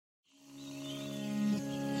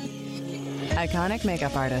Iconic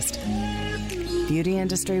makeup artist. Beauty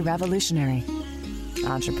industry revolutionary.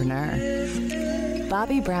 Entrepreneur.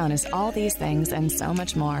 Bobbi Brown is all these things and so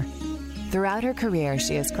much more. Throughout her career,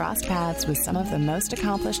 she has crossed paths with some of the most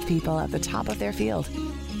accomplished people at the top of their field.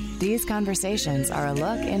 These conversations are a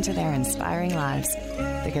look into their inspiring lives,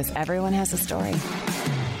 because everyone has a story.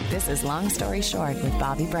 This is Long Story Short with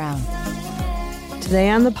Bobbi Brown. Today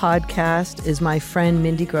on the podcast is my friend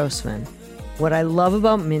Mindy Grossman. What I love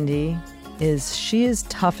about Mindy is she is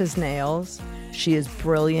tough as nails. She is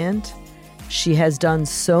brilliant. She has done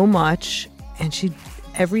so much, and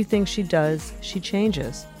everything she does, she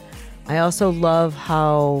changes. I also love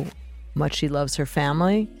how much she loves her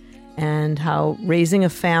family and how raising a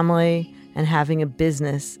family and having a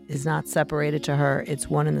business is not separated to her. It's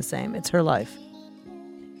one and the same. It's her life.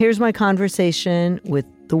 Here's my conversation with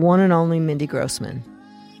the one and only Mindy Grossman.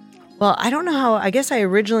 Well, I don't know how, I guess I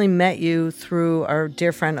originally met you through our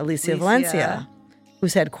dear friend Alicia Valencia,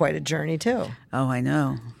 who's had quite a journey too. Oh, I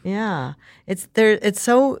know. Yeah.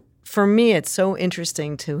 For me, it's so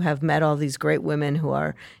interesting to have met all these great women who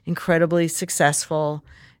are incredibly successful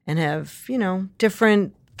and have,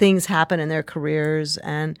 different things happen in their careers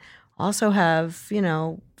and also have,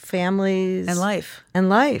 families. And life.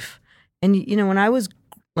 And, when I was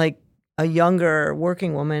like a younger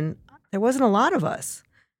working woman, there wasn't a lot of us.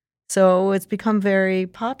 So it's become very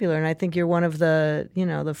popular. And I think you're one of the,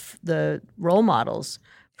 the role models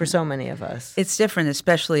for so many of us. It's different,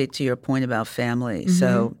 especially to your point about family. Mm-hmm.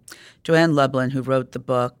 So Joanne Lublin, who wrote the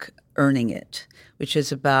book Earning It, which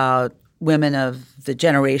is about women of the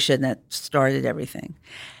generation that started everything.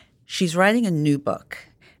 She's writing a new book,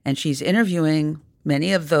 and she's interviewing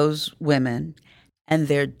many of those women and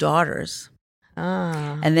their daughters.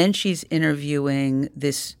 And then she's interviewing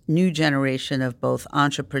this new generation of both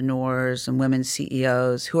entrepreneurs and women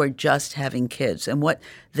CEOs who are just having kids and what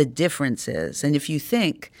the difference is. And if you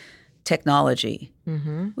think technology,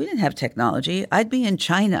 we didn't have technology. I'd be in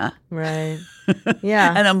China. Right.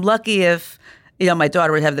 Yeah. And I'm lucky if my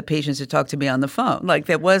daughter would have the patience to talk to me on the phone. Like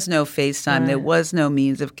there was no FaceTime. Right. There was no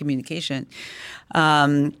means of communication.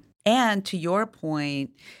 And to your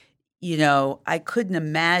point, I couldn't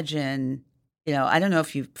imagine, I don't know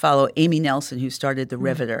if you follow Amy Nelson, who started The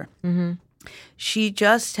Riveter. Mm-hmm. She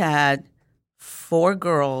just had 4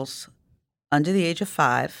 girls under the age of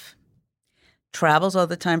 5, travels all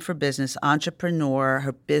the time for business, entrepreneur.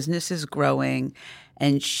 Her business is growing,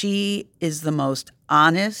 and she is the most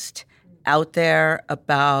honest out there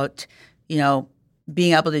about,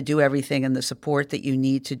 being able to do everything and the support that you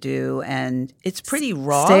need to do. And it's pretty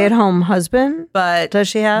raw. Stay-at-home husband? But does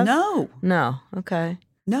she have? No. Okay.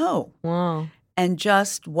 No. Wow. And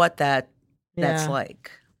just what that's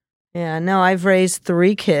like. Yeah, no, I've raised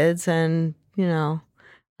 3 kids and,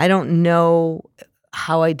 I don't know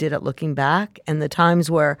how I did it looking back. And the times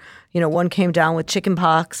where, one came down with chicken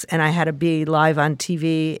pox and I had to be live on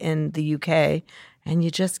TV in the UK, and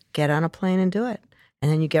you just get on a plane and do it. And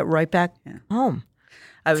then you get right back home.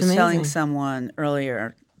 I was telling someone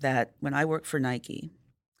earlier that when I worked for Nike,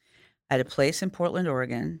 I had a place in Portland,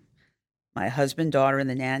 Oregon. My husband, daughter, and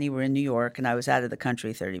the nanny were in New York, and I was out of the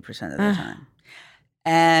country 30% of the time.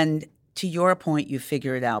 And to your point, you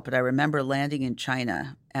figure it out. But I remember landing in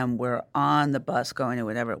China, and we're on the bus going to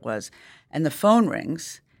whatever it was, and the phone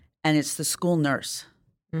rings, and it's the school nurse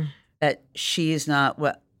that she is not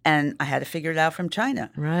what. And I had to figure it out from China.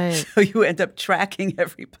 Right. So you end up tracking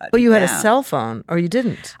everybody. But you had a cell phone, or you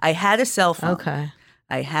didn't? I had a cell phone. Okay.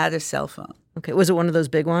 I had a cell phone. Okay. Was it one of those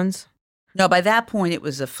big ones? No, by that point, it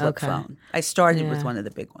was a flip phone. I started with one of the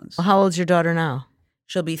big ones. Well, how old is your daughter now?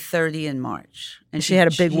 She'll be 30 in March. And she had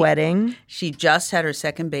a big wedding? She just had her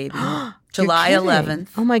second baby, July 11th.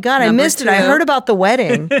 Oh, my God. I missed it. I heard about the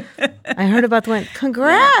wedding.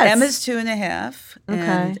 Congrats. Yeah. Emma's 2.5.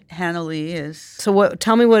 And Hannah Lee is. So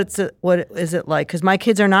tell me what is it like? Because my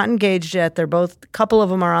kids are not engaged yet. They're both, a couple of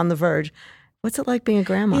them are on the verge. What's it like being a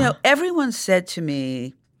grandma? Everyone said to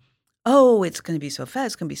me, oh, it's going to be so fast.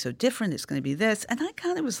 It's going to be so different. It's going to be this. And I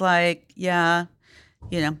kind of was like, yeah,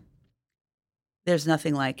 there's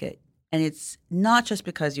nothing like it. And it's not just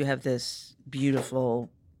because you have this beautiful,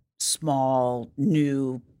 small,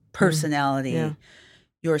 new personality. Yeah.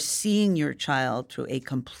 You're seeing your child through a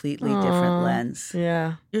completely different lens.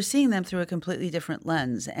 Yeah. You're seeing them through a completely different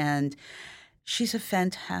lens. And she's a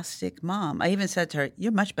fantastic mom. I even said to her,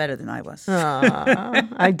 you're much better than I was.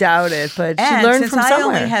 I doubt it, but she and learned since from I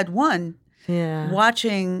somewhere. only had one,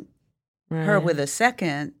 watching her with a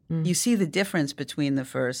second, you see the difference between the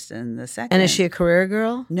first and the second. And is she a career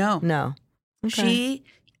girl? No. Okay.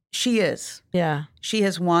 She is. Yeah. She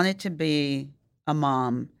has wanted to be a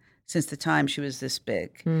mom since the time she was this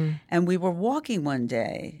big. And we were walking one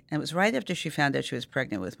day, and it was right after she found out she was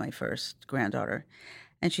pregnant with my first granddaughter.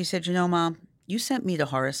 And she said, Mom, you sent me to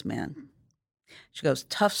Horace Mann. She goes,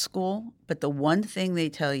 tough school, but the one thing they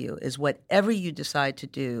tell you is whatever you decide to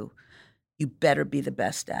do, you better be the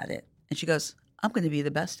best at it. And she goes, I'm going to be the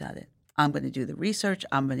best at it. I'm going to do the research.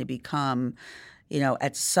 I'm going to become,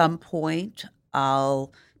 at some point,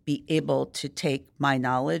 I'll be able to take my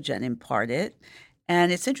knowledge and impart it.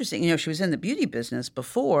 And it's interesting, she was in the beauty business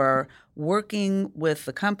before, working with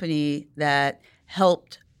the company that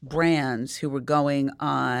helped brands who were going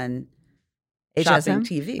on shopping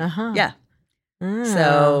TV. Uh-huh. Yeah.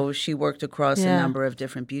 So she worked across a number of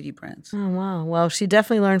different beauty brands. Oh, wow. Well, she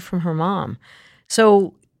definitely learned from her mom.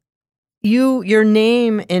 So your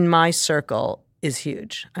name in my circle is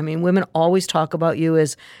huge. I mean, women always talk about you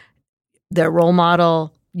as their role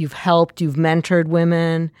model. You've helped, you've mentored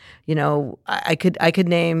women. I could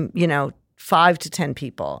name, 5 to 10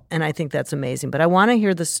 people, and I think that's amazing. But I want to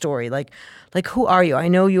hear the story. Like who are you? I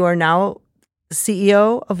know you are now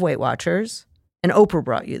CEO of Weight Watchers, and Oprah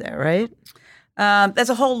brought you there, right? There's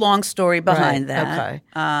a whole long story behind that.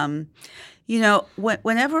 Okay.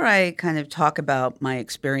 Whenever I kind of talk about my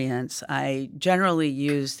experience, I generally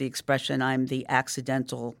use the expression, I'm the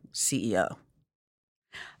accidental CEO.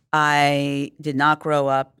 I did not grow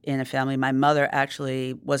up in a family. My mother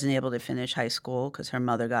actually wasn't able to finish high school because her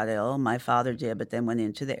mother got ill. My father did, but then went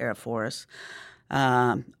into the Air Force.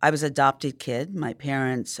 I was an adopted kid. My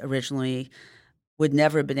parents originally would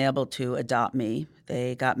never have been able to adopt me.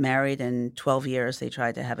 They got married in 12 years. They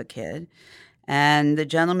tried to have a kid. And the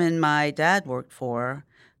gentleman my dad worked for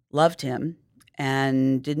loved him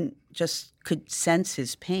and could sense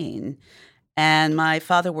his pain. And my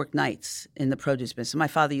father worked nights in the produce business. My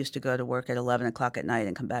father used to go to work at 11 o'clock at night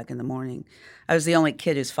and come back in the morning. I was the only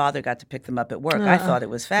kid whose father got to pick them up at work. I thought it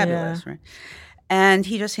was fabulous, right? And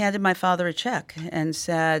he just handed my father a check and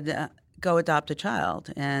said, go adopt a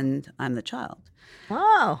child. And I'm the child.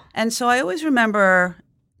 Wow. And so I always remember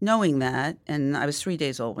knowing that, and I was 3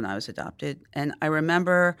 days old when I was adopted, and I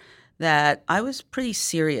remember that I was pretty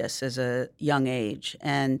serious as a young age,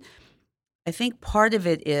 and I think part of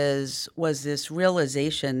it was this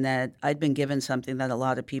realization that I'd been given something that a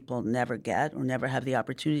lot of people never get or never have the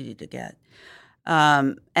opportunity to get.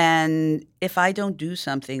 And if I don't do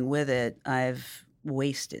something with it, I've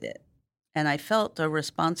wasted it. And I felt a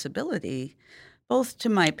responsibility both to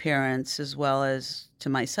my parents as well as to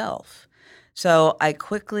myself. So I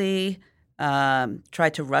quickly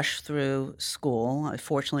tried to rush through school.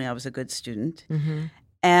 Fortunately, I was a good student. Mm-hmm.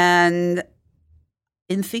 And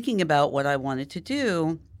in thinking about what I wanted to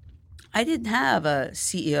do, I didn't have a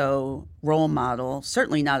CEO role model,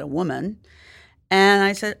 certainly not a woman. And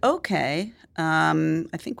I said, okay.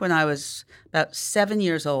 I think when I was about 7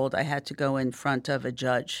 years old, I had to go in front of a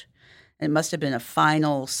judge. It must have been a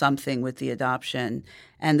final something with the adoption.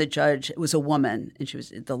 And the judge, it was a woman, and she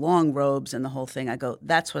was the long robes and the whole thing. I go,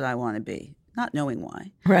 that's what I want to be, not knowing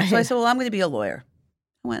why. Right. So I said, well, I'm going to be a lawyer.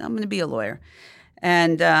 I'm going to be a lawyer.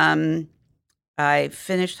 And I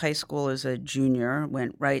finished high school as a junior,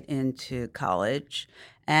 went right into college.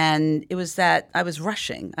 And it was that I was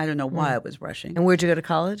rushing. I don't know why I was rushing. And where'd you go to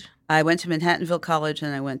college? I went to Manhattanville College,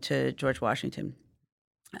 and I went to George Washington.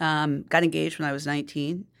 Got engaged when I was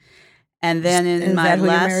 19. And then in my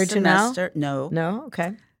last semester, No?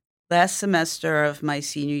 Okay. Last semester of my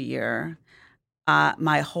senior year,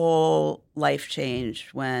 my whole life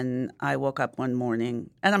changed when I woke up one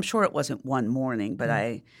morning. And I'm sure it wasn't one morning, but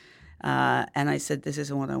I said, this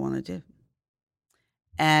isn't what I want to do.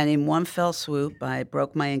 And in one fell swoop, I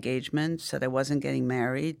broke my engagement, said I wasn't getting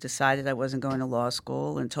married, decided I wasn't going to law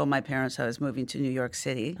school, and told my parents I was moving to New York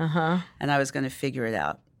City, and I was going to figure it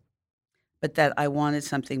out. But that I wanted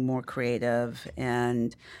something more creative.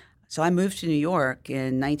 And so I moved to New York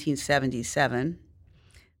in 1977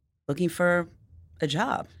 looking for a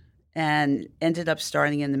job and ended up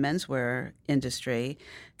starting in the menswear industry,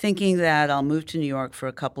 thinking that I'll move to New York for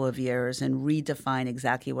a couple of years and redefine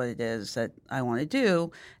exactly what it is that I want to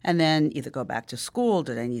do, and then either go back to school,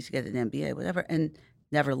 did I need to get an MBA, whatever, and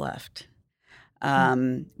never left.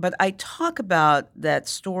 But I talk about that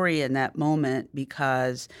story and that moment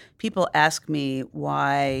because people ask me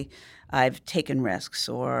why I've taken risks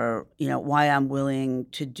or, why I'm willing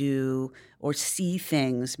to do or see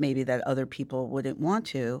things maybe that other people wouldn't want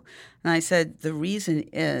to. And I said, the reason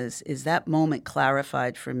is that moment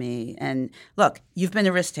clarified for me. And look, you've been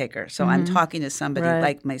a risk taker. So I'm talking to somebody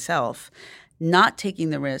like myself. Not taking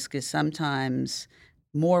the risk is sometimes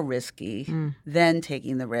more risky than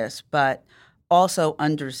taking the risk. But also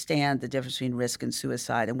understand the difference between risk and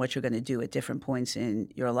suicide and what you're going to do at different points in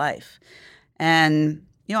your life. And,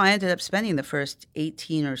 I ended up spending the first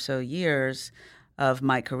 18 or so years of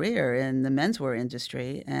my career in the menswear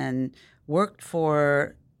industry and worked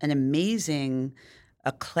for an amazing,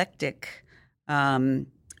 eclectic,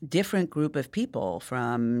 different group of people,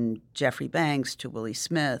 from Jeffrey Banks to Willie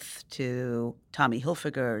Smith to Tommy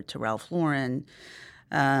Hilfiger to Ralph Lauren,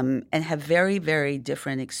 and have very, very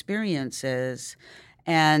different experiences,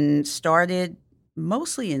 and started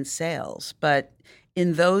mostly in sales. But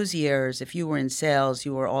in those years, if you were in sales,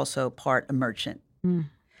 you were also part a merchant.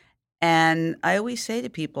 And I always say to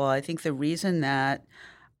people, I think the reason that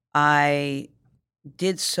I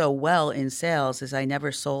did so well in sales is I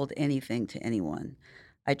never sold anything to anyone.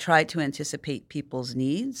 I tried to anticipate people's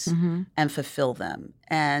needs and fulfill them.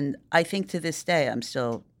 And I think to this day, I'm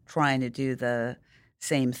still trying to do the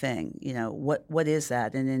same thing. What is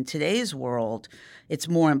that? And in today's world, it's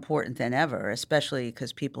more important than ever, especially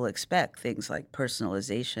because people expect things like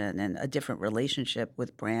personalization and a different relationship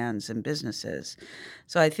with brands and businesses.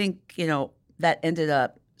 So I think, that ended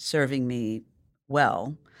up serving me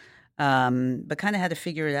well, but kind of had to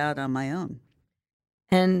figure it out on my own.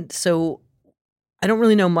 And so I don't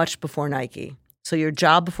really know much before Nike. So your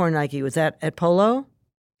job before Nike, was that at Polo?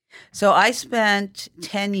 So I spent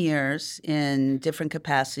 10 years in different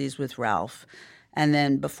capacities with Ralph. And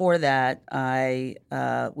then before that, I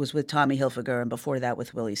was with Tommy Hilfiger, and before that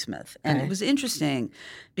with Willie Smith. And It was interesting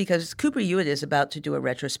because Cooper Hewitt is about to do a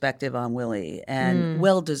retrospective on Willie, and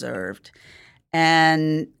well-deserved.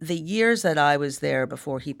 And the years that I was there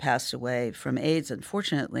before he passed away from AIDS,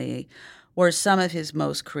 unfortunately, were some of his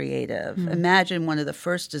most creative. Imagine one of the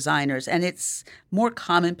first designers, and it's more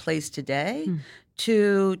commonplace today,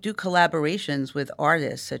 to do collaborations with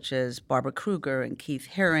artists such as Barbara Kruger and Keith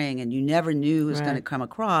Haring, and you never knew who was going to come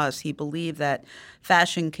across. He believed that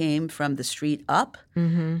fashion came from the street up,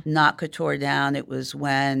 not couture down. It was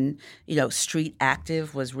when, street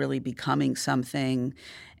active was really becoming something.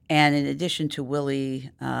 And in addition to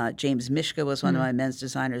Willie, James Mishka was one of my men's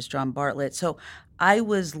designers, John Bartlett. So I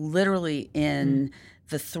was literally in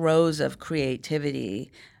the throes of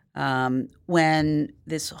creativity when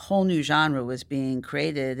this whole new genre was being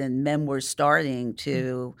created and men were starting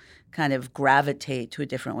to kind of gravitate to a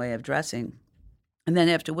different way of dressing. And then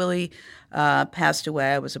after Willie passed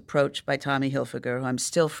away, I was approached by Tommy Hilfiger, who I'm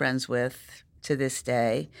still friends with to this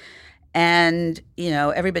day. And,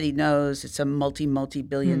 everybody knows it's a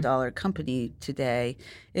multi-billion dollar company today.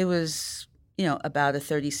 It was, about a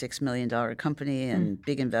 $36 million company, and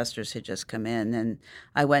big investors had just come in. And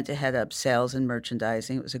I went to head up sales and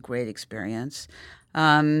merchandising. It was a great experience.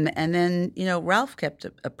 And then, Ralph kept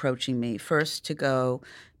approaching me first to go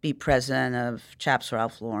be president of Chaps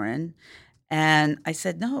Ralph Lauren. And I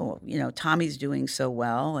said, no, Tommy's doing so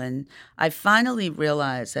well. And I finally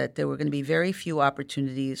realized that there were going to be very few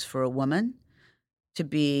opportunities for a woman to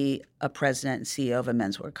be a president and CEO of a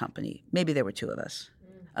menswear company. Maybe there were two of us,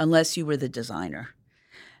 unless you were the designer,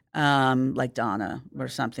 like Donna or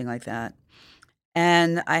something like that.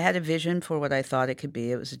 And I had a vision for what I thought it could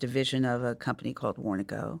be. It was a division of a company called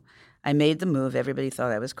Warnaco. I made the move. Everybody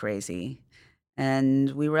thought I was crazy.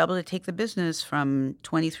 And we were able to take the business from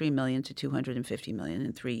 $23 million to $250 million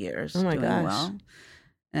in 3 years, doing well,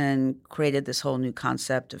 and created this whole new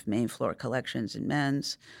concept of main floor collections in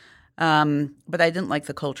men's. But I didn't like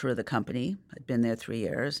the culture of the company. I'd been there 3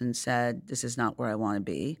 years and said, this is not where I want to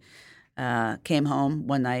be. Came home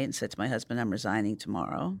one night and said to my husband, I'm resigning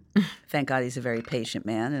tomorrow. Thank God he's a very patient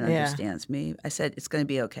man and understands me. I said, it's going to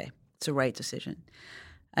be okay. It's the right decision.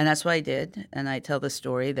 And that's what I did. And I tell the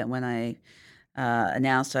story that when I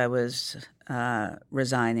announced I was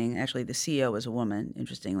resigning. Actually, the CEO was a woman,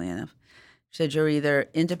 interestingly enough. She said, you're either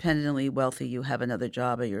independently wealthy, you have another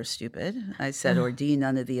job, or you're stupid. I said, or D,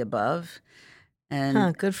 none of the above.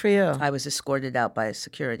 And good for you. I was escorted out by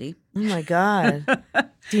security. Oh, my God.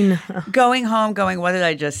 Going home, what did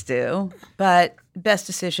I just do? But best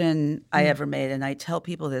decision I ever made. And I tell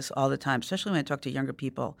people this all the time, especially when I talk to younger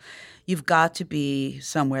people. You've got to be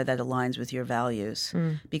somewhere that aligns with your values.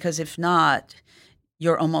 Because if not,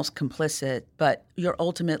 you're almost complicit, but you're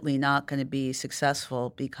ultimately not going to be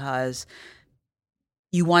successful because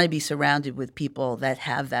you want to be surrounded with people that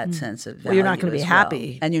have that sense of value. Well, you're not going to be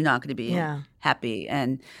happy. And you're not going to be happy.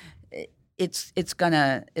 And it's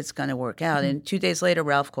gonna work out. And 2 days later,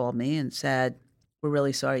 Ralph called me and said, we're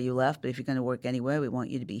really sorry you left, but if you're going to work anywhere, we want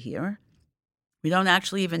you to be here. We don't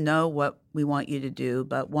actually even know what we want you to do,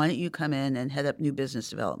 but why don't you come in and head up new business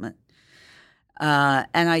development?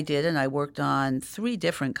 And I did, and I worked on 3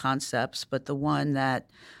 different concepts, but the one that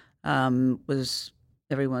was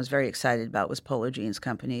everyone was very excited about was Polo Jeans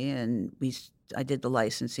Company, and I did the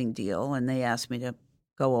licensing deal, and they asked me to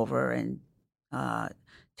go over and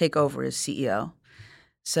take over as CEO.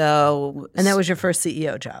 So, And that was your first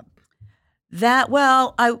CEO job?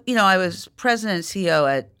 I was president and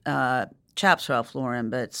CEO at Chaps Ralph Lauren,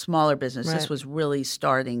 but smaller business. Right. This was really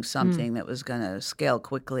starting something that was going to scale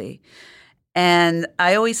quickly. And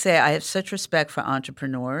I always say I have such respect for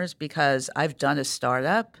entrepreneurs because I've done a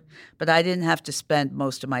startup, but I didn't have to spend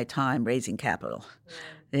most of my time raising capital.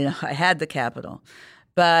 I had the capital.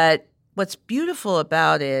 But what's beautiful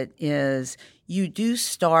about it is you do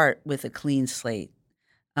start with a clean slate.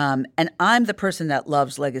 And I'm the person that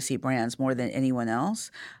loves legacy brands more than anyone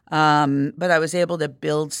else. But I was able to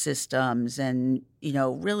build systems and,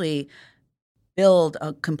 really build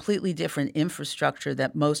a completely different infrastructure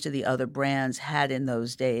that most of the other brands had in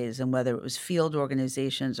those days. And whether it was field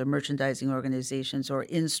organizations or merchandising organizations or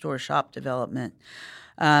in-store shop development,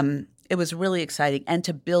 it was really exciting. And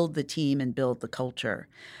to build the team and build the culture.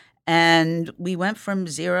 And we went from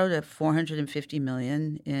 0 to 450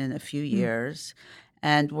 million in a few years.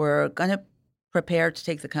 And we're going to prepare to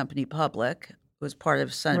take the company public. It was part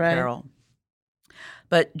of Sun Apparel.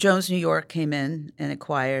 But Jones New York came in and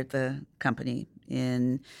acquired the company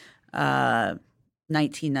in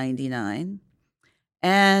 1999.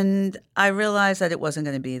 And I realized that it wasn't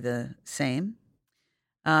going to be the same.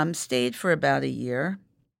 Stayed for about a year,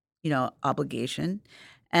 obligation.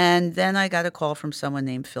 And then I got a call from someone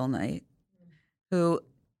named Phil Knight, who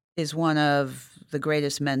is one of the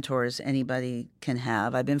greatest mentors anybody can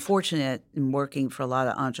have. I've been fortunate in working for a lot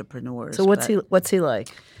of entrepreneurs. So what's he like?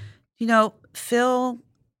 Phil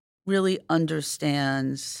really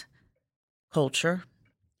understands culture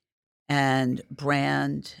and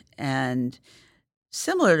brand, and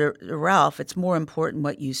similar to Ralph, it's more important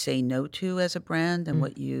what you say no to as a brand than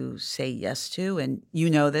what you say yes to, and you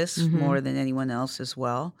know this more than anyone else as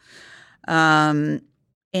well. And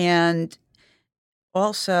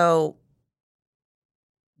also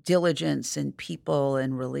diligence in people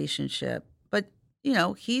and relationship. But,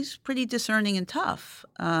 he's pretty discerning and tough.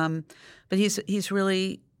 But he's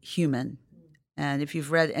really human. And if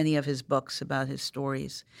you've read any of his books about his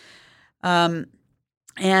stories. And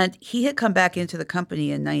he had come back into the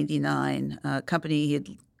company in 99. Company, he had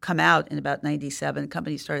come out in about 97.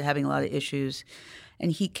 Company started having a lot of issues.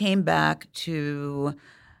 And he came back to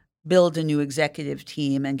build a new executive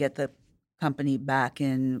team and get the company back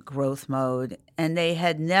in growth mode. And they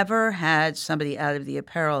had never had somebody out of the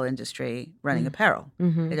apparel industry running apparel.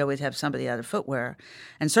 They'd always have somebody out of footwear,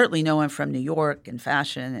 and certainly no one from New York and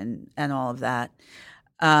fashion and all of that.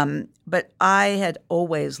 But I had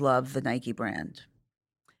always loved the Nike brand.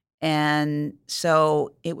 And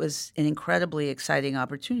so it was an incredibly exciting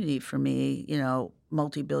opportunity for me,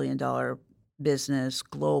 multi-billion-dollar business,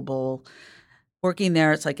 global. Working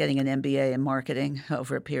there, it's like getting an MBA in marketing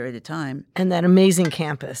over a period of time. And that amazing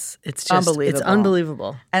campus. It's just unbelievable. It's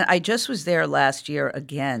unbelievable. And I just was there last year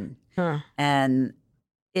again. And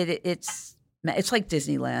it's like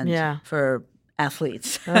Disneyland for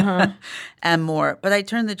athletes and more. But I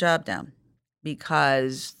turned the job down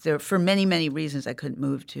because for many, many reasons I couldn't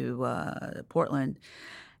move to Portland.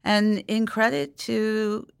 And in credit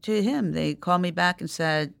to him, they called me back and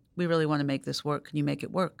said, "We really want to make this work. Can you make it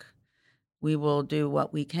work? We will do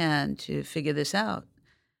what we can to figure this out."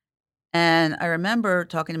 And I remember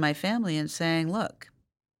talking to my family and saying, "Look,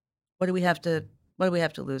 what do we have to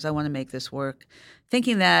lose? I want to make this work."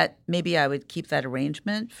 Thinking that maybe I would keep that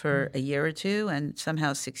arrangement for a year or two, and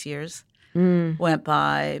somehow 6 years went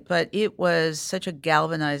by. But it was such a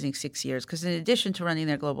galvanizing 6 years because in addition to running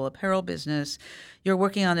their global apparel business, you're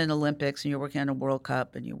working on an Olympics and you're working on a World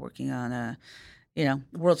Cup and you're working on a,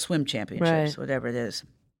 World Swim Championships, whatever it is.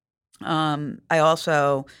 I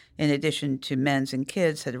also, in addition to men's and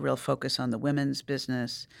kids, had a real focus on the women's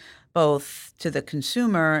business, both to the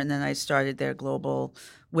consumer, and then I started their Global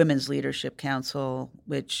Women's Leadership Council,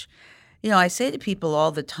 which, I say to people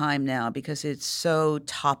all the time now because it's so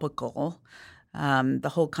topical,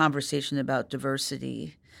 the whole conversation about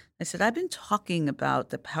diversity. I said, I've been talking about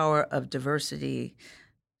the power of diversity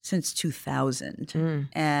since 2000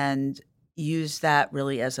 and use that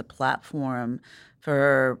really as a platform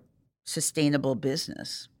for sustainable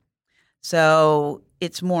business. So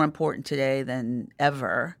it's more important today than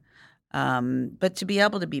ever. But to be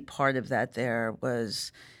able to be part of that there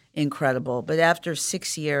was incredible. But after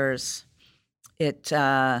 6 years,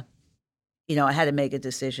 I had to make a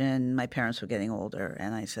decision. My parents were getting older,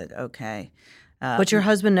 and I said, okay. But your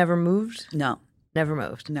husband never moved? No. Never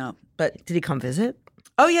moved? No. But did he come visit?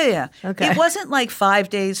 Oh, yeah. Okay. It wasn't like 5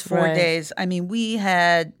 days, 4 days. I mean, we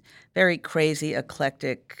had very crazy,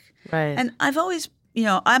 eclectic. Right. And I've always,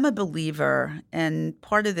 I'm a believer, and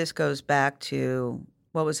part of this goes back to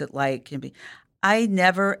what was it like? I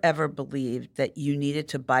never, ever believed that you needed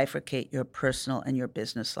to bifurcate your personal and your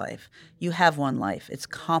business life. You have one life. It's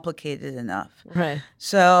complicated enough. Right.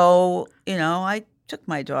 So, I took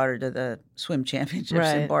my daughter to the swim championships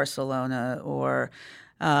in Right. Barcelona or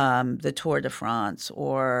the Tour de France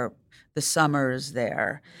or the summers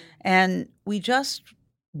there. And we just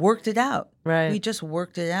worked it out. Right. We just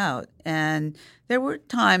worked it out. And there were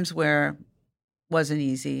times where it wasn't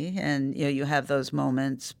easy and, you have those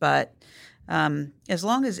moments. But as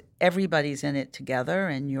long as everybody's in it together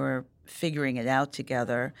and you're figuring it out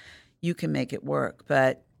together, you can make it work.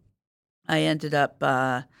 But I ended up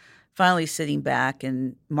finally sitting back,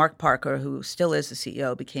 and Mark Parker, who still is the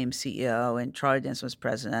CEO, became CEO, and Charlie Denson was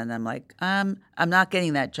president. And I'm like, I'm not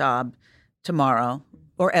getting that job tomorrow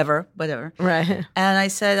or ever, whatever. Right. And I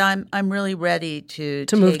said, I'm really ready to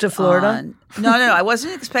move to Florida? No, I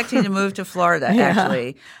wasn't expecting to move to Florida,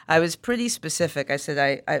 actually. I was pretty specific. I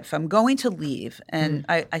said, if I'm going to leave, and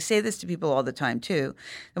I say this to people all the time, too,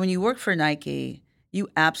 and when you work for Nike, you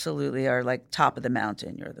absolutely are like top of the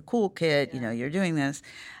mountain. You're the cool kid, you're doing this.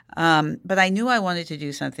 But I knew I wanted to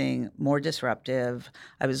do something more disruptive.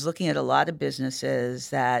 I was looking at a lot of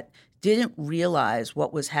businesses that didn't realize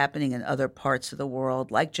what was happening in other parts of the world,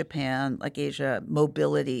 like Japan, like Asia,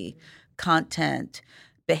 mobility, content,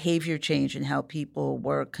 behavior change in how people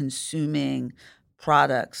were consuming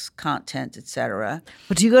products, content, et cetera.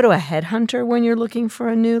 But do you go to a headhunter when you're looking for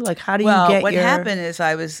a new? Like, how do you get what happened is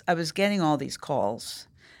I was getting all these calls,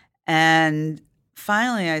 and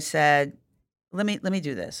finally I said, let me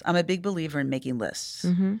do this. I'm a big believer in making lists,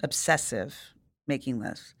 obsessive making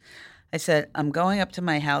lists. I said, I'm going up to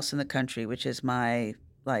my house in the country, which is my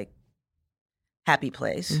happy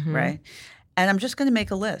place, right? And I'm just going to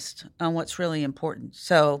make a list on what's really important.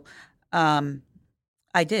 So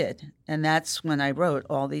I did. And that's when I wrote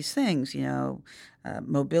all these things,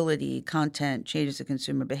 mobility, content, changes in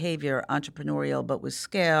consumer behavior, entrepreneurial, but with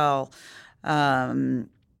scale, something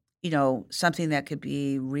that could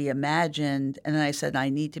be reimagined. And then I said, I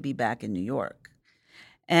need to be back in New York.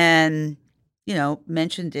 And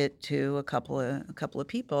mentioned it to a couple of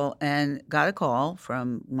people, and got a call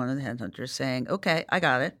from one of the headhunters saying, okay, I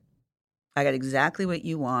got it. I got exactly what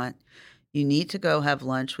you want. You need to go have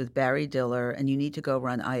lunch with Barry Diller, and you need to go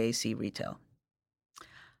run IAC Retail.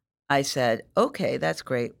 I said, okay, that's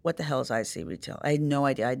great. What the hell is IAC Retail? I had no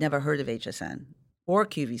idea. I'd never heard of HSN or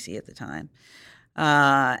QVC at the time.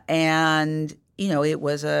 And, it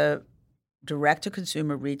was a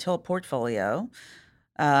direct-to-consumer retail portfolio,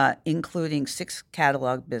 including 6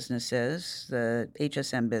 catalog businesses, the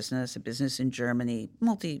HSM business, a business in Germany,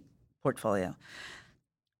 multi-portfolio.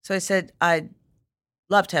 So I said, I'd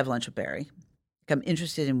love to have lunch with Barry. I'm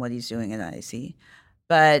interested in what he's doing at IAC,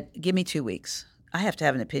 but give me 2 weeks. I have to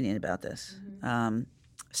have an opinion about this.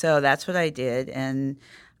 So that's what I did, and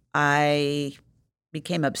I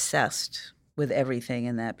became obsessed with everything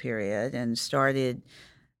in that period and started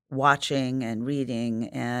watching and reading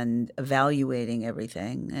and evaluating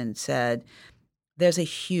everything, and said, there's a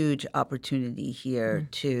huge opportunity here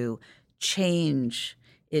to change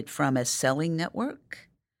it from a selling network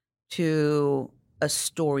to a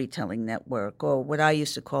storytelling network, or what I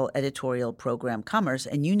used to call editorial program commerce.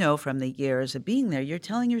 And from the years of being there, you're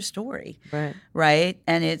telling your story, right?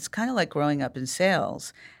 And it's kind of like growing up in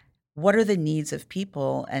sales. What are the needs of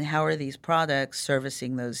people, and how are these products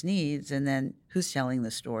servicing those needs? And then who's telling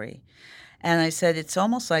the story? And I said, it's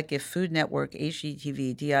almost like if Food Network,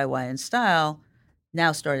 HGTV, DIY, and Style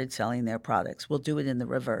now started selling their products. We'll do it in the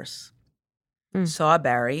reverse. Saw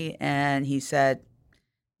Barry, and he said,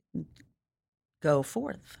 go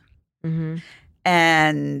forth.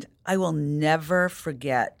 And I will never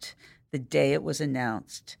forget the day it was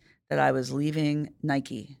announced that I was leaving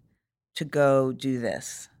Nike to go do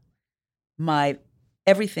this.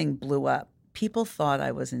 Everything blew up. People thought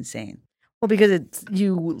I was insane. Well, because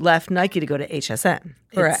you left Nike to go to HSN.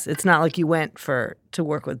 Correct. It's not like you went to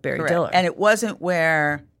work with Barry Diller. And it wasn't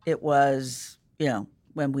where it was,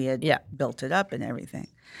 when we had built it up and everything.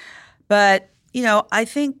 But, I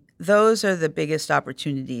think those are the biggest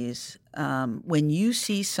opportunities. When you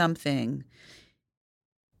see something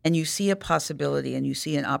and you see a possibility and you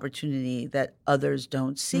see an opportunity that others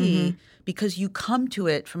don't see, because you come to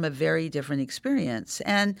it from a very different experience.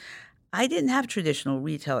 And I didn't have traditional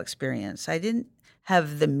retail experience. I didn't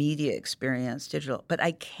have the media experience, digital, but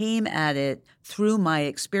I came at it through my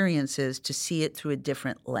experiences to see it through a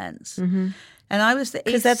different lens. And I was the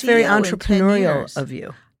because that's very entrepreneurial of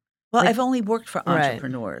you. Well, I've only worked for Right.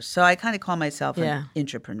 entrepreneurs, so I kind of call myself an Yeah.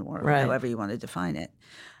 intrapreneur, Right. however you want to define it.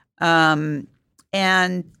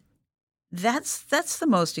 And that's the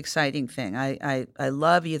most exciting thing. I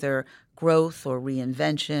love either growth or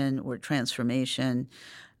reinvention or transformation,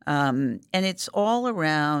 and it's all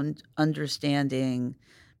around understanding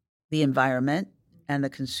the environment and the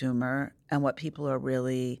consumer and what people are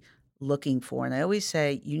really looking for. And I always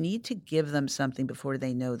say you need to give them something before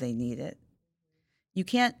they know they need it. You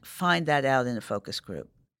can't find that out in a focus group.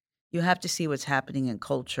 You have to see what's happening in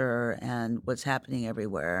culture and what's happening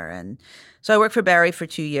everywhere. And so I worked for Barry for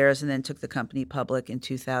 2 years and then took the company public in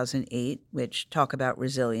 2008, which talk about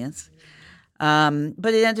resilience.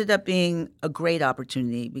 But it ended up being a great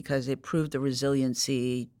opportunity because it proved the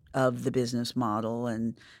resiliency of the business model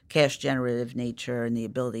and cash generative nature and the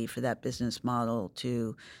ability for that business model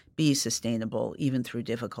to be sustainable even through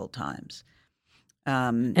difficult times.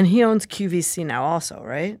 And he owns QVC now also,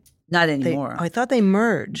 right? Not anymore. I thought they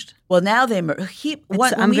merged. Well, now they I'm very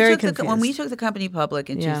confused. When we took the company public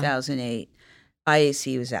in 2008,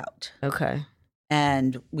 IAC was out. Okay.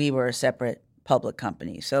 And we were a separate public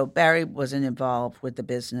company. So Barry wasn't involved with the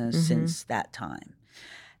business since that time.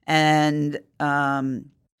 And,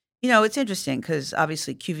 it's interesting because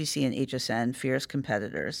obviously QVC and HSN, fierce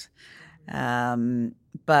competitors.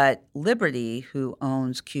 But Liberty, who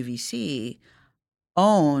owns QVC,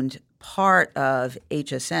 owned part of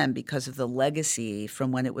HSN because of the legacy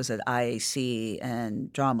from when it was at IAC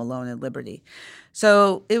and John Malone and Liberty.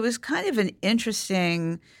 So it was kind of an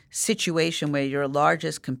interesting situation where your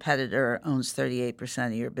largest competitor owns 38%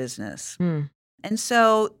 of your business. And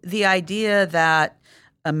so the idea that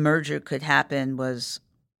a merger could happen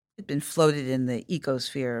had been floated in the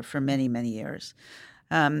ecosphere for many, many years.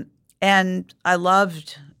 And I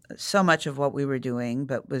loved so much of what we were doing,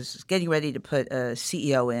 but was getting ready to put a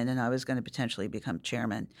CEO in, and I was going to potentially become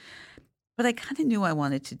chairman. But I kind of knew I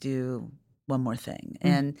wanted to do one more thing.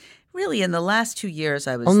 And really, in the last 2 years,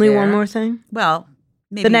 I was Only there. one more thing? Well,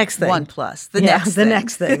 maybe the next thing. one plus. The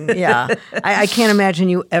next thing. Yeah. I can't imagine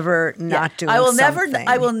you ever not doing something.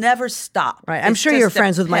 I will never stop. Right. I'm sure you're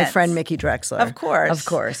friends with my friend Mickey Drexler. Of course. Of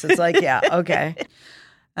course. It's like, yeah, okay.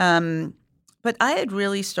 But I had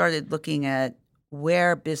really started looking at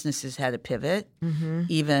where businesses had to pivot,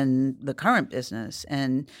 even the current business,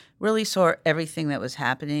 and really saw everything that was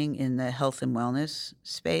happening in the health and wellness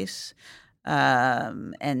space.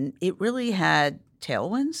 And it really had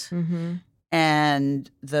tailwinds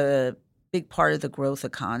and the big part of the growth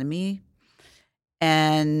economy.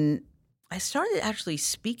 And I started actually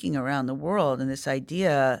speaking around the world, and this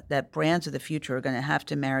idea that brands of the future are going to have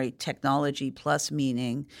to marry technology plus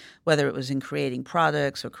meaning, whether it was in creating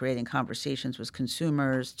products or creating conversations with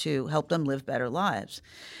consumers to help them live better lives.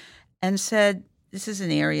 And said, this is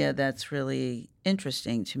an area that's really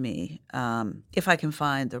interesting to me if I can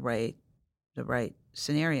find the right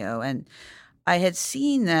scenario. And I had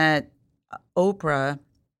seen that Oprah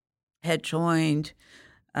had joined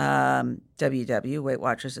WW, Weight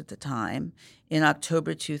Watchers at the time, in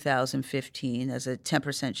October 2015 as a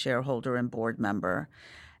 10% shareholder and board member,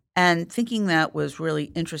 and thinking that was really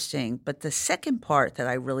interesting. But the second part that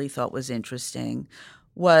I really thought was interesting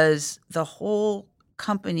was the whole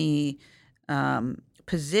company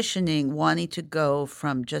positioning, wanting to go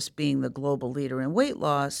from just being the global leader in weight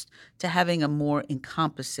loss to having a more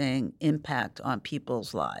encompassing impact on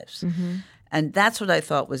people's lives. And that's what I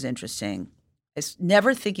thought was interesting. I was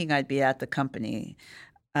never thinking I'd be at the company.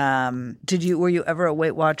 Were you ever at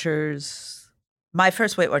Weight Watchers? My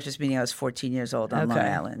first Weight Watchers meeting, I was 14 years old on Long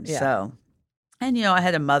Island. Yeah. So, and I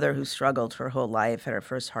had a mother who struggled her whole life, had her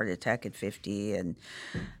first heart attack at 50, and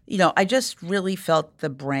I just really felt the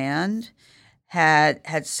brand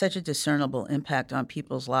had such a discernible impact on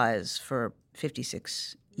people's lives for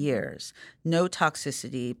 56 years. No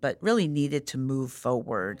toxicity, but really needed to move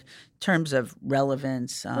forward in terms of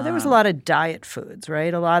relevance. Well, there was a lot of diet foods,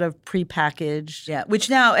 right? A lot of prepackaged. Yeah, which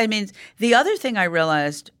now, the other thing I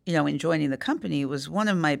realized, in joining the company was one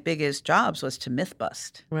of my biggest jobs was to myth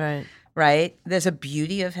bust. Right. Right? There's a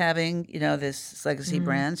beauty of having, this legacy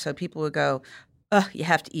brand. So people would go, you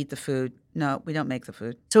have to eat the food. No, we don't make the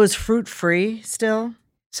food. So is fruit free still?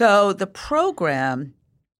 So the program,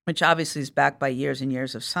 which obviously is backed by years and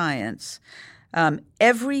years of science,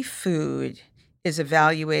 every food is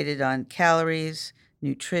evaluated on calories,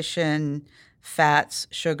 nutrition, fats,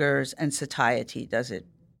 sugars, and satiety. Does it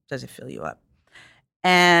fill you up?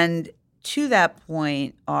 And to that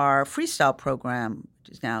point, our freestyle program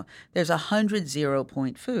food. Now, there's 100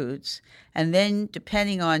 zero-point foods, and then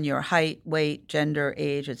depending on your height, weight, gender,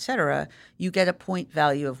 age, etc., you get a point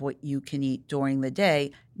value of what you can eat during the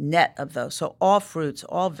day, net of those. So all fruits,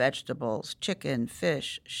 all vegetables, chicken,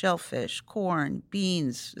 fish, shellfish, corn,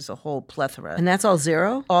 beans, is a whole plethora. And that's all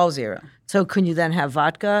zero? All zero. So can you then have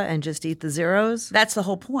vodka and just eat the zeros? That's the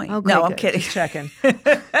whole point. Okay, no, I'm good. kidding. Just checking.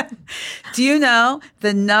 Do you know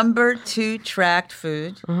the number 2 tracked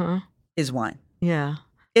food is wine? Yeah.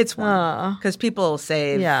 It's wine because people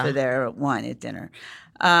save for their wine at dinner.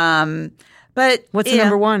 But what's the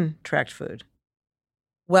number 1 tracked food?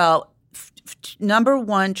 Well, number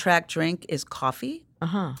 1 tracked drink is coffee.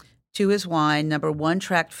 2 is wine. Number 1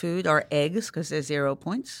 tracked food are eggs because they're 0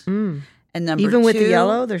 points. And number Even 2, with the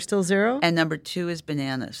yellow, they're still 0? And number 2 is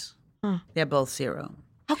bananas. They're both 0.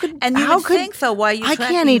 How could and you would think though why you I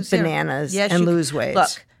tracking can't eat 0? bananas Yes, and you lose weight.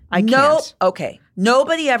 Look, I can't. Okay,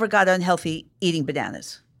 nobody ever got unhealthy eating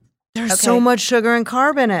bananas. There's so much sugar and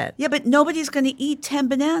carb in it. Yeah, but nobody's going to eat 10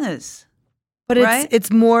 bananas. But right? it's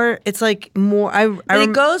more. It's like more. But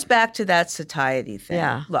it goes back to that satiety thing.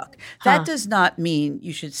 Yeah. Look, that does not mean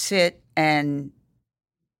you should sit and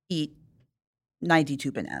eat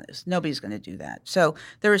 92 bananas. Nobody's going to do that. So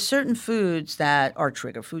there are certain foods that are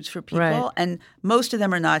trigger foods for people, and most of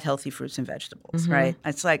them are not healthy fruits and vegetables, right?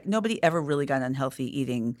 It's like nobody ever really got unhealthy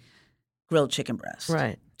eating grilled chicken breast.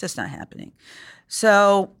 Right. Just not happening.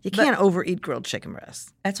 So you can't overeat grilled chicken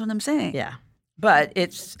breast. That's what I'm saying. Yeah. But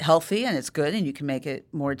it's healthy and it's good and you can make it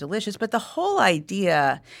more delicious. But the whole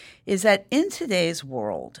idea is that in today's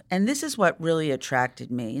world, and this is what really attracted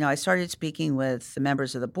me. You know, I started speaking with the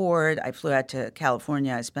members of the board. I flew out to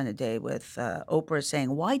California. I spent a day with Oprah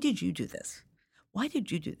saying, why did you do this? Why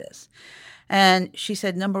did you do this? And she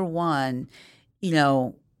said, number one, you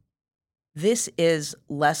know, this is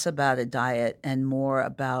less about a diet and more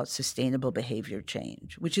about sustainable behavior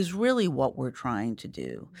change, which is really what we're trying to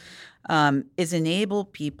do, is enable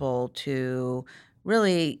people to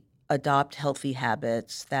really adopt healthy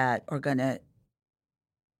habits that are going to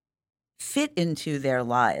fit into their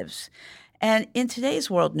lives. And in today's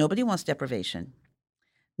world, nobody wants deprivation.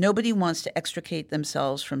 Nobody wants to extricate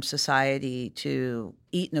themselves from society to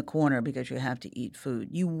eat in a corner because you have to eat food.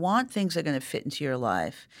 You want things that are going to fit into your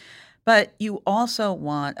life. But you also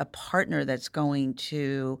want a partner that's going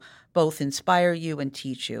to both inspire you and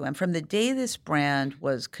teach you. And from the day this brand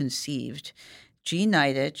was conceived, G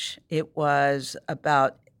Nidich, it was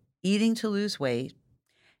about eating to lose weight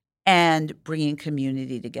and bringing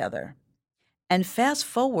community together. And fast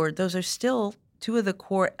forward, those are still two of the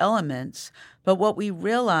core elements. But what we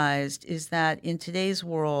realized is that in today's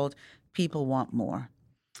world, people want more.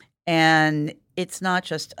 And it's not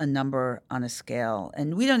just a number on a scale.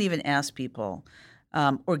 And we don't even ask people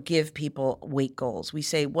or give people weight goals. We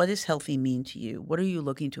say, what does healthy mean to you? What are you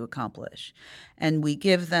looking to accomplish? And we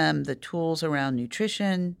give them the tools around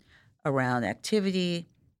nutrition, around activity,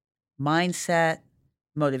 mindset,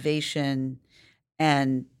 motivation,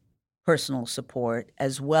 and personal support,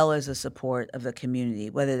 as well as the support of the community,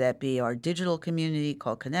 whether that be our digital community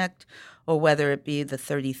called Connect, or whether it be the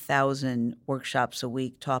 30,000 workshops a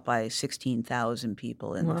week taught by 16,000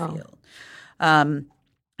 people in the field.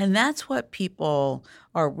 And that's what people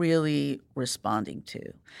are really responding to.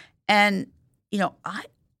 And, you know, I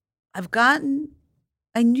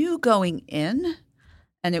knew going in,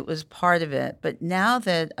 and it was part of it, but now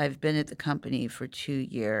that I've been at the company for 2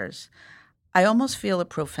 years, I almost feel a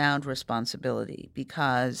profound responsibility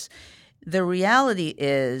because the reality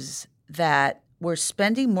is that we're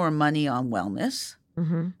spending more money on wellness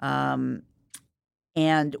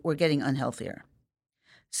and we're getting unhealthier.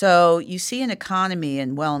 So you see an economy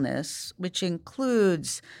in wellness, which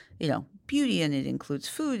includes, you know, beauty, and it includes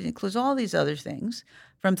food, it includes all these other things,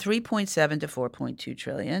 from 3.7 to 4.2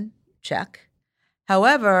 trillion, check.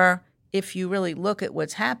 However, if you really look at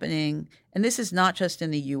what's happening, and this is not just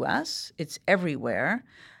in the U.S., it's everywhere,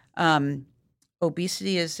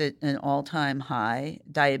 obesity is at an all-time high.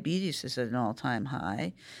 Diabetes is at an all-time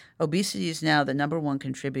high. Obesity is now the number one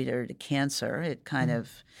contributor to cancer. It kind of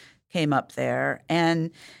came up there.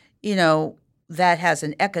 And, you know, that has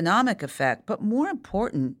an economic effect. But more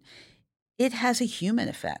important, it has a human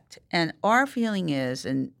effect. And our feeling is,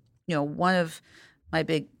 and, you know, one of my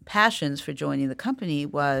big passions for joining the company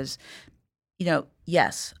was, you know,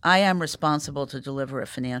 yes, I am responsible to deliver a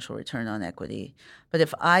financial return on equity, but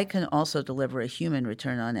if I can also deliver a human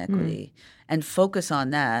return on equity and focus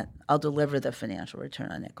on that, I'll deliver the financial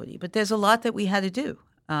return on equity. But there's a lot that we had to do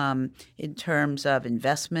in terms of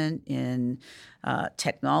investment in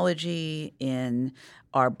technology, in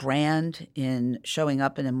our brand, in showing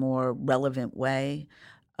up in a more relevant way.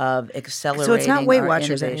 of accelerating. So it's not Weight our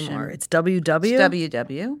Watchers innovation. anymore. It's WW? It's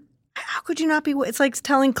WW. How could you not be? It's like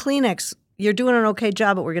telling Kleenex, you're doing an okay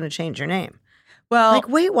job, but we're going to change your name. Well, Like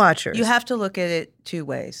Weight Watchers. you have to look at it two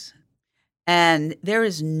ways. And there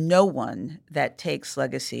is no one that takes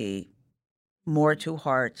legacy more to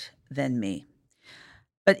heart than me.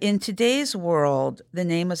 But in today's world, the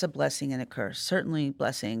name is a blessing and a curse, certainly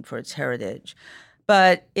blessing for its heritage.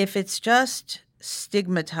 But if it's just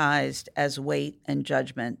stigmatized as weight and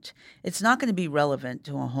judgment, it's not going to be relevant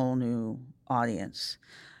to a whole new audience.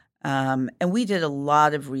 And we did a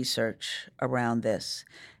lot of research around this.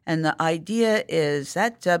 And the idea is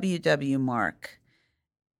that WW mark,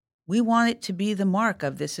 we want it to be the mark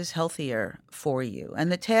of this is healthier for you.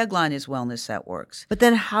 And the tagline is wellness that works. But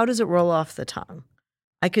then how does it roll off the tongue?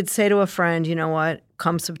 I could say to a friend, you know what,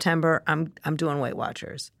 come September, I'm doing Weight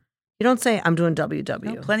Watchers. You don't say I'm doing WW.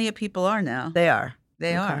 No, plenty of people are now. They are.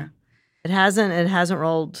 They are. It hasn't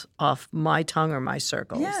rolled off my tongue or my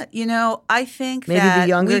circles. Yeah, I think maybe that the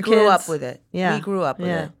younger we grew kids, up with it. Yeah. We grew up with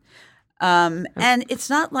it. And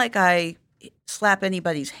it's not like I slap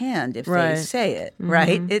anybody's hand if they say it,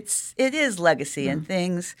 right? It is legacy and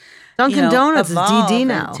things. Dunkin' Donuts is evolve DD and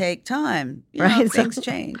now. take time, Right? Things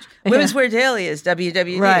change. Women's Wear Daily is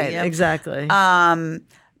WWD, right? Exactly.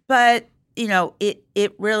 But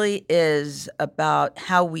it really is about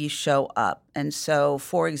how we show up. And so,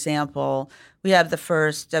 for example, we have the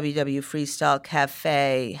first WW Freestyle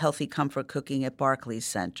Cafe Healthy Comfort Cooking at Barclays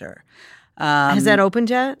Center. Has that opened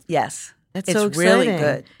yet? Yes. That's it's so exciting. Really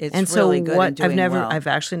good. It's and so really good. What and doing well. I've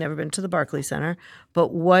actually never been to the Barclays Center,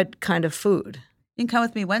 but what kind of food? You can come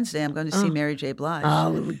with me Wednesday. I'm going to see Mary J. Blige.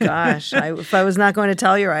 Oh gosh! if I was not going to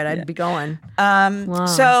tell you right, I'd be going. Wow.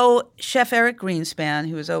 So Chef Eric Greenspan,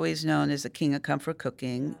 who is always known as the king of comfort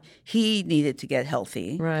cooking, he needed to get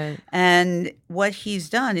healthy. Right. And what he's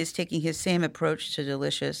done is taking his same approach to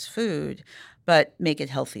delicious food, but make it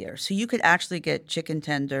healthier. So you could actually get chicken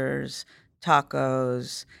tenders,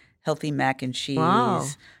 tacos, healthy mac and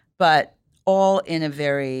cheese, but all in a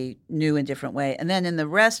very new and different way. And then in the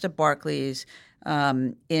rest of Barclays,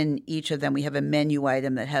 in each of them, we have a menu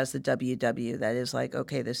item that has the WW that is like,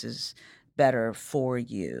 okay, this is better for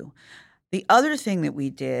you. The other thing that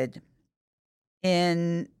we did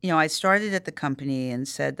I started at the company and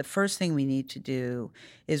said the first thing we need to do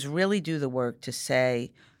is really do the work to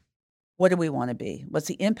say, what do we want to be? What's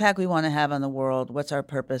the impact we want to have on the world? What's our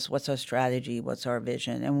purpose? What's our strategy? What's our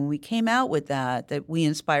vision? And when we came out with that we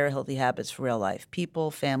inspire healthy habits for real life,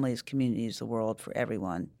 people, families, communities, the world, for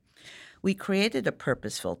everyone, we created a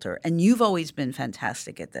purpose filter. And you've always been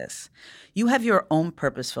fantastic at this. You have your own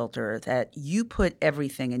purpose filter that you put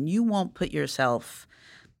everything, and you won't put yourself,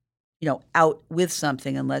 out with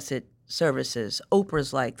something unless it services.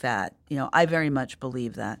 Oprah's like that. I very much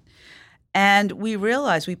believe that. And we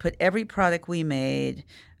realized we put every product we made,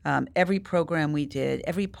 every program we did,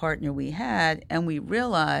 every partner we had, and we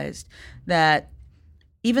realized that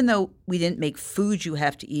even though we didn't make food you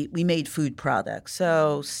have to eat, we made food products,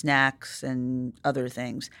 so snacks and other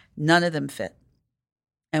things. None of them fit.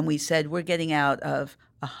 And we said we're getting out of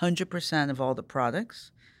 100% of all the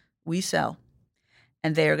products we sell,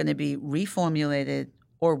 and they are going to be reformulated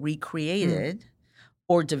or recreated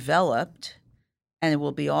or developed. And it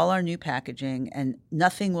will be all our new packaging, and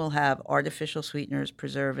nothing will have artificial sweeteners,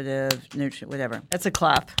 preservative, nutrient, whatever. That's a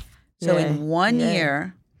clap. So in 1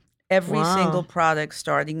 year, every single product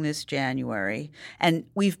starting this January, and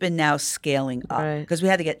we've been now scaling up because we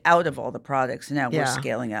had to get out of all the products, and now we're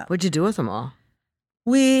scaling up. What'd you do with them all?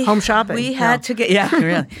 Home shopping. We had to get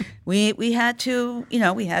really. We had to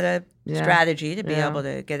we had a strategy to be able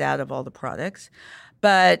to get out of all the products,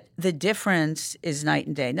 but the difference is night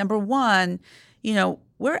and day. Number one.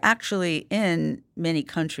 We're actually in many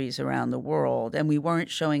countries around the world, and we weren't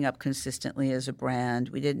showing up consistently as a brand.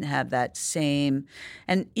 We didn't have that same,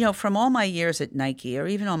 and from all my years at Nike, or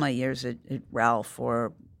even all my years at Ralph,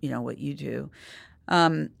 or what you do,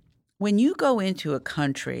 when you go into a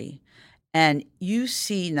country and you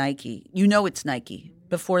see Nike, it's Nike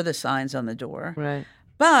before the signs on the door, right?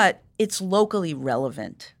 But it's locally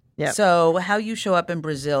relevant. Yep. So how you show up in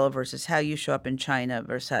Brazil versus how you show up in China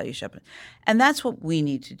versus how you show up. And that's what we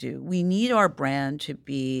need to do. We need our brand to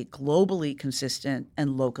be globally consistent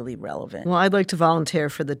and locally relevant. Well, I'd like to volunteer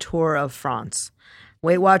for the Tour of France.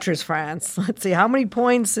 Weight Watchers France. Let's see, how many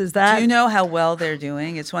points is that? Do you know how well they're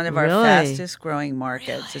doing? It's one of our fastest growing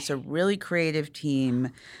markets. It's a really creative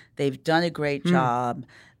team. They've done a great job.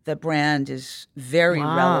 The brand is very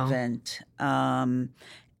relevant.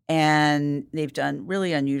 And they've done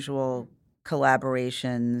really unusual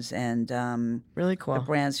collaborations, and Really the cool.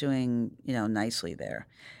 brand's doing, nicely there.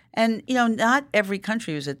 And, not every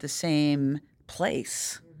country was at the same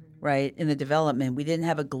place, right, in the development. We didn't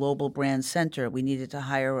have a global brand center. We needed to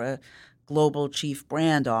hire a global chief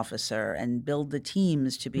brand officer and build the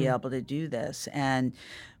teams to be able to do this and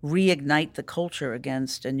reignite the culture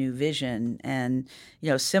against a new vision. And,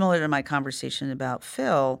 similar to my conversation about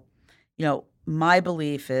Phil, my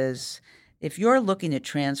belief is if you're looking to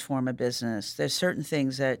transform a business, there's certain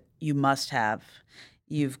things that you must have.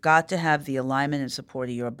 You've got to have the alignment and support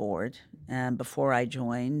of your board. And before I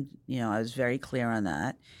joined, I was very clear on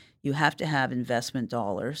that. You have to have investment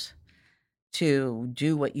dollars to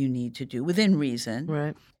do what you need to do within reason.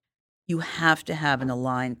 Right. You have to have an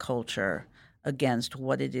aligned culture against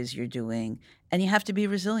what it is you're doing. And you have to be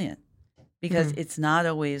resilient because it's not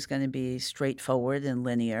always going to be straightforward and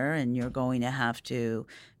linear, and you're going to have to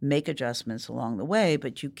make adjustments along the way,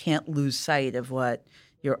 but you can't lose sight of what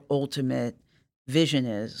your ultimate vision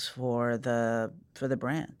is for the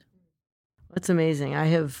brand. That's amazing. I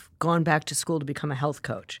have gone back to school to become a health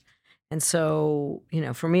coach. And so,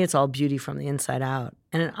 for me, it's all beauty from the inside out.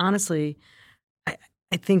 And honestly, I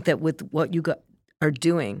think that with what you are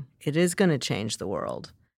doing, it is going to change the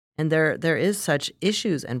world. And there is such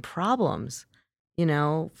issues and problems.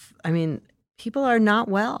 People are not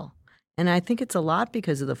well. And I think it's a lot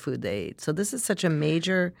because of the food they eat. So this is such a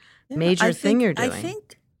major thing you're doing. I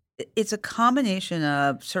think it's a combination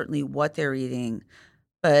of certainly what they're eating,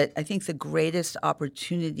 but I think the greatest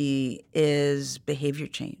opportunity is behavior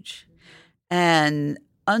change and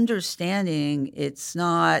understanding it's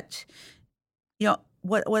not,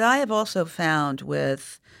 what I have also found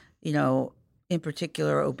with, in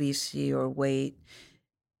particular obesity or weight,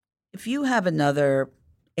 if you have another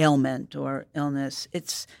ailment or illness,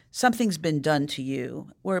 it's something's been done to you,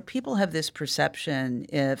 where people have this perception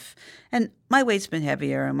and my weight's been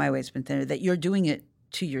heavier and my weight's been thinner, that you're doing it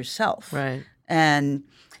to yourself. Right. And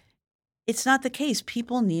it's not the case.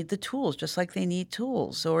 People need the tools just like they need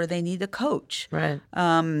tools, or they need a coach. Right.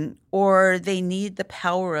 Or they need the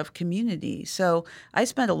power of community. So I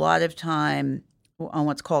spent a lot of time on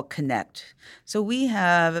what's called Connect. So we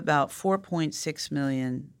have about 4.6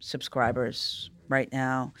 million subscribers right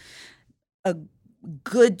now. A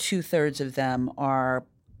good 2/3 of them are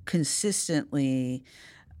consistently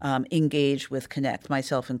engaged with Connect,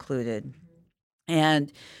 myself included.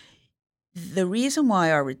 And the reason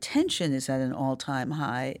why our retention is at an all-time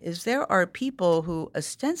high is there are people who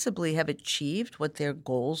ostensibly have achieved what their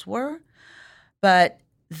goals were, but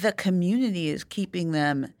the community is keeping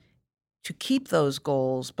them to keep those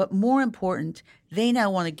goals. But more important, they now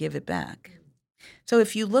want to give it back. So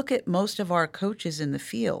if you look at most of our coaches in the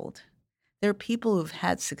field, they're people who've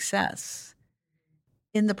had success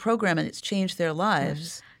in the program and it's changed their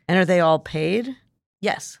lives. And are they all paid?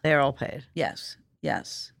 Yes. They're all paid. Yes.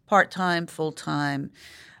 Part-time, full-time.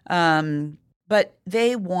 But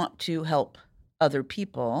they want to help other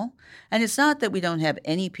people. And it's not that we don't have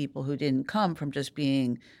any people who didn't come from just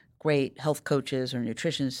being great health coaches or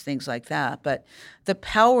nutritionists, things like that. But the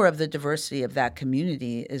power of the diversity of that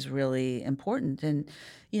community is really important. And,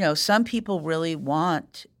 some people really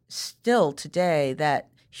want still today that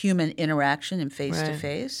human interaction and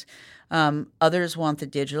face-to-face. Others want the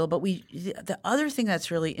digital. But the other thing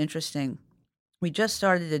that's really interesting, we just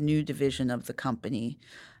started a new division of the company.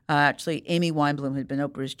 Actually, Amy Weinblum had been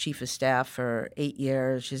Oprah's chief of staff for 8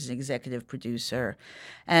 years. She's an executive producer.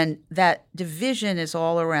 And that division is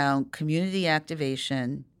all around community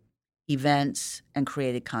activation, events, and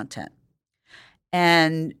created content.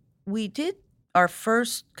 And we did our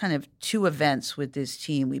first kind of 2 events with this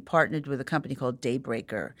team. We partnered with a company called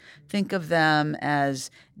Daybreaker. Think of them as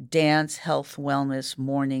dance, health, wellness,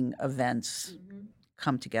 morning events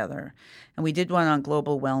come together. And we did one on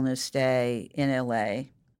Global Wellness Day in LA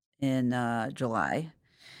in July.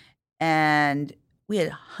 And we had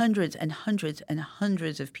hundreds and hundreds and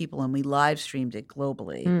hundreds of people, and we live streamed it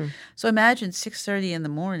globally. So imagine 6:30 in the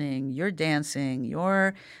morning, you're dancing,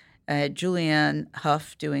 you're Julianne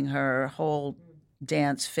Hough doing her whole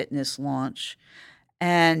dance fitness launch.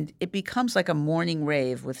 And it becomes like a morning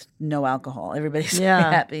rave with no alcohol. Everybody's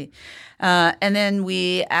happy. And then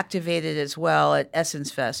we activated as well at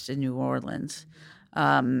Essence Fest in New Orleans,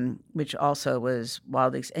 which also was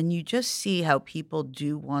wildly. And you just see how people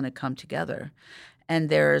do want to come together. And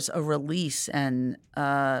there's a release and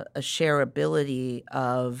a shareability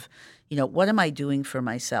of, what am I doing for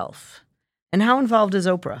myself? And how involved is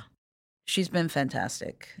Oprah? She's been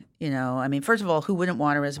fantastic. First of all, who wouldn't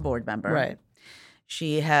want her as a board member? Right.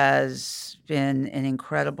 She has been an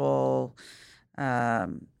incredible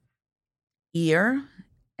ear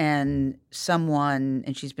and someone,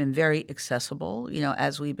 and she's been very accessible,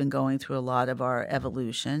 as we've been going through a lot of our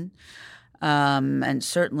evolution, and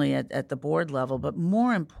certainly at the board level, but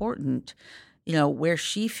more important, where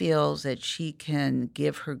she feels that she can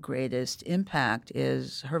give her greatest impact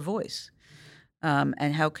is her voice.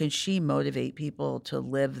 And how can she motivate people to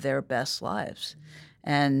live their best lives,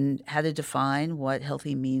 and how to define what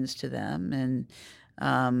healthy means to them.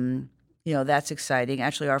 And, that's exciting.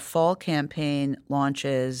 Actually, our fall campaign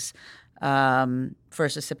launches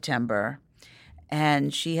 1st of September.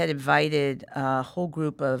 And she had invited a whole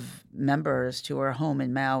group of members to her home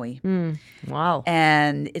in Maui. Wow.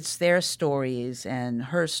 And it's their stories and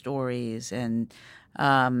her stories and,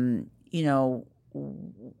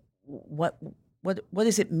 what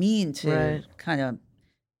does it mean to kind of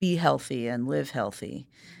be healthy and live healthy?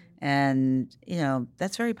 And,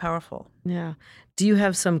 that's very powerful. Yeah. Do you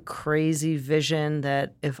have some crazy vision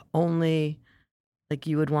that if only like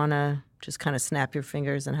you would want to just kind of snap your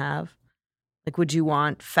fingers and have? Like, would you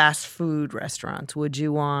want fast food restaurants? Would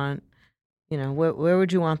you want, where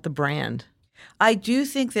would you want the brand? I do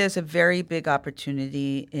think there's a very big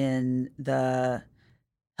opportunity in the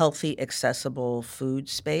healthy, accessible food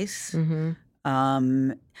space. Mm-hmm.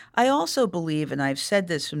 I also believe, and I've said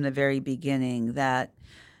this from the very beginning, that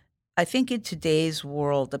I think in today's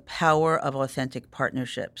world, the power of authentic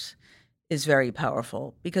partnerships is very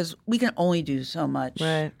powerful because we can only do so much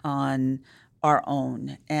on our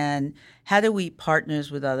own. And how do we partners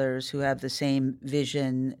with others who have the same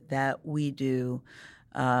vision that we do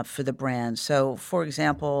for the brand? So, for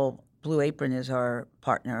example, Blue Apron is our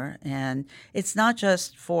partner, and it's not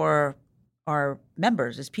just for our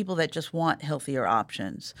members. It's people that just want healthier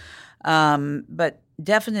options. But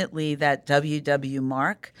definitely that WW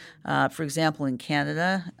mark. For example, in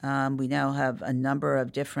Canada, we now have a number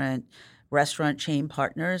of different restaurant chain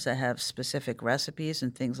partners that have specific recipes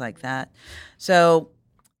and things like that. So,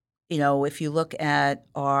 if you look at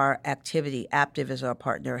our activity, Aptiv is our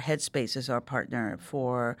partner, Headspace is our partner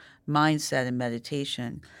for mindset and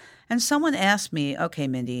meditation. And someone asked me, okay,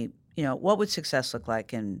 Mindy, what would success look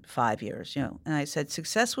like in 5 years? And I said,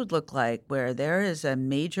 success would look like where there is a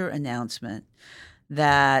major announcement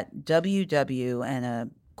that WW and a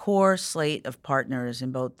core slate of partners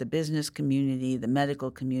in both the business community, the medical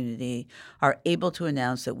community, are able to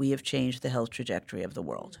announce that we have changed the health trajectory of the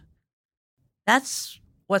world. That's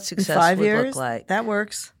what success would look like. That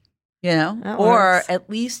works. That works. At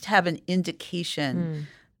least have an indication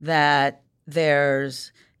that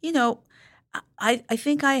there's, I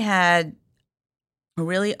think I had a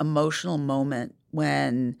really emotional moment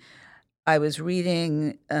when I was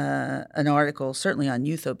reading an article, certainly on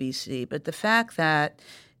youth obesity, but the fact that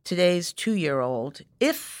today's 2-year-old,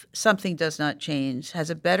 if something does not change, has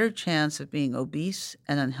a better chance of being obese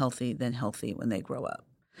and unhealthy than healthy when they grow up.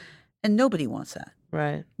 And nobody wants that.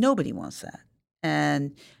 Right. Nobody wants that.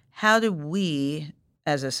 And how do we,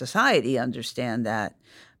 as a society, understand that?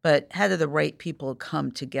 But how do the right people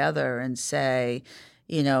come together and say,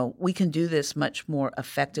 we can do this much more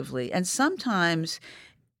effectively? And sometimes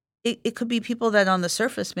it could be people that on the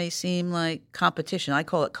surface may seem like competition. I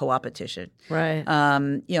call it co-opetition. Right.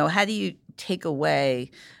 How do you take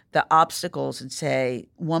away the obstacles and say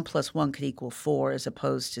 1 + 1 could equal 4 as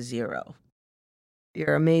opposed to 0?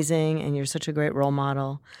 You're amazing and you're such a great role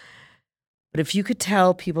model. But if you could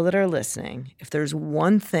tell people that are listening, if there's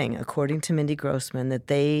one thing, according to Mindy Grossman, that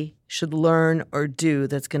they should learn or do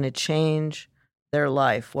that's going to change their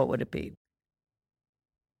life, what would it be?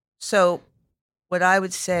 So what I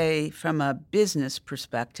would say from a business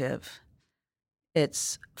perspective,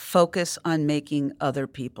 it's focus on making other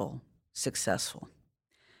people successful.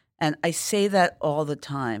 And I say that all the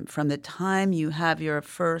time. From the time you have your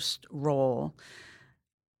first role,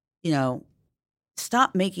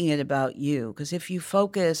 stop making it about you. Because if you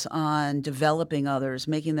focus on developing others,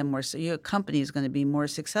 making them more, your company is going to be more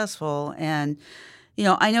successful. And,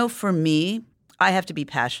 I know for me, I have to be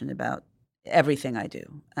passionate about everything I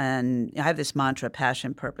do. And I have this mantra,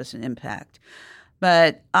 passion, purpose, and impact.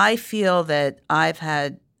 But I feel that I've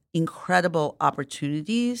had incredible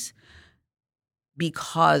opportunities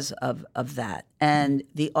because of that and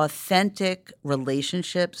the authentic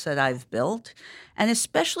relationships that I've built. And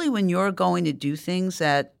especially when you're going to do things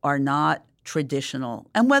that are not traditional,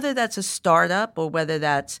 and whether that's a startup or whether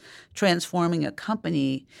that's transforming a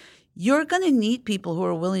company, you're going to need people who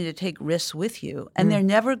are willing to take risks with you. And they're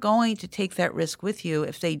never going to take that risk with you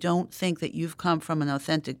if they don't think that you've come from an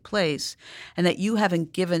authentic place and that you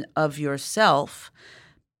haven't given of yourself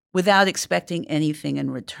without expecting anything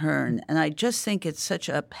in return. And I just think it's such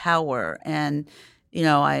a power. And,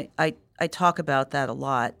 I I talk about that a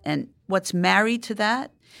lot. And what's married to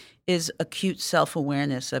that is acute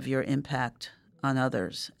self-awareness of your impact on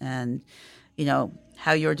others and,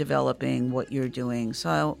 how you're developing, what you're doing.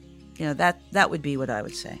 So, that would be what I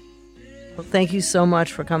would say. Well, thank you so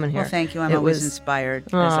much for coming here. Well, thank you. I'm always inspired,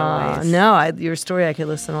 as always. No, your story, I could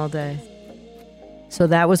listen all day. So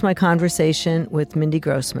that was my conversation with Mindy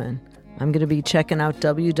Grossman. I'm going to be checking out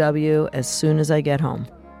WW as soon as I get home.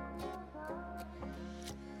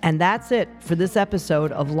 And that's it for this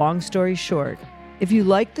episode of Long Story Short. If you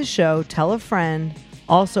like the show, tell a friend.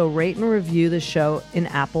 Also, rate and review the show in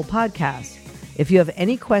Apple Podcasts. If you have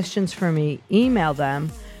any questions for me, email them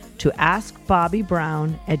to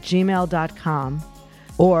askbobbybrown@gmail.com,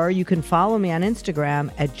 or you can follow me on Instagram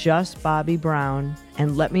 @justbobbybrown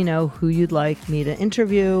and let me know who you'd like me to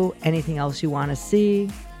interview, anything else you want to see.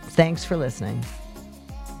 Thanks for listening.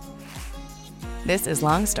 This is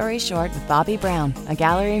Long Story Short with Bobby Brown, a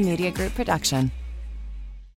Gallery Media Group production.